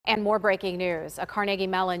And more breaking news. A Carnegie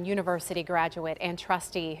Mellon University graduate and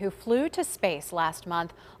trustee who flew to space last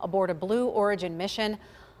month aboard a Blue Origin mission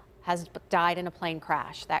has died in a plane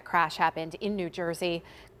crash. That crash happened in New Jersey,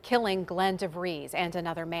 killing Glen De Vries and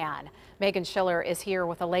another man. Meghan Schiller is here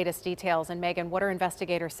with the latest details. And Meghan, what are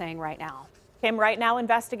investigators saying right now? Kim, right now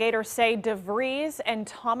investigators say De Vries and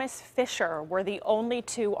Thomas Fisher were the only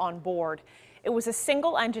two on board. It was a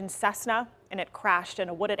single-engine Cessna, and it crashed in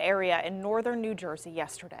a wooded area in northern New Jersey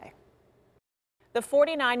yesterday. The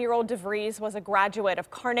 49-year-old De Vries was a graduate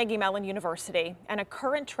of Carnegie Mellon University and a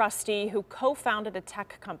current trustee who co-founded a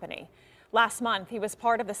tech company. Last month, he was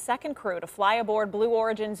part of the second crew to fly aboard Blue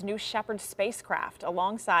Origin's New Shepard spacecraft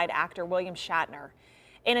alongside actor William Shatner.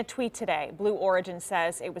 In a tweet today, Blue Origin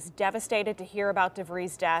says it was devastated to hear about De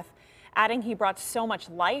Vries' death, adding he brought so much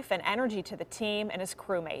life and energy to the team and his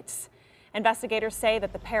crewmates. Investigators say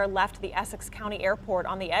that the pair left the Essex County Airport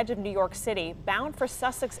on the edge of New York City, bound for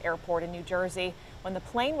Sussex Airport in New Jersey, when the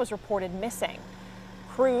plane was reported missing.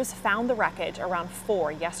 Crews found the wreckage around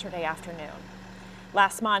 4 yesterday afternoon.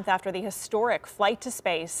 Last month, after the historic flight to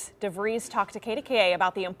space, De Vries talked to KDKA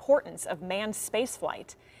about the importance of manned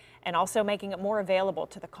spaceflight and also making it more available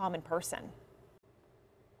to the common person.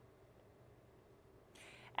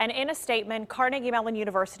 And in a statement, Carnegie Mellon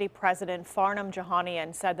University President Farnham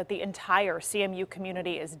Jahanian said that the entire CMU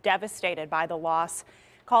community is devastated by the loss,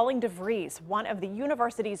 calling De Vries one of the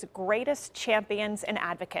university's greatest champions and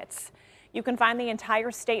advocates. You can find the entire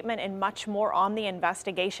statement and much more on the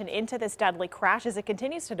investigation into this deadly crash as it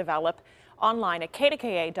continues to develop online at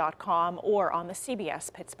KDKA.com or on the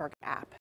CBS Pittsburgh app.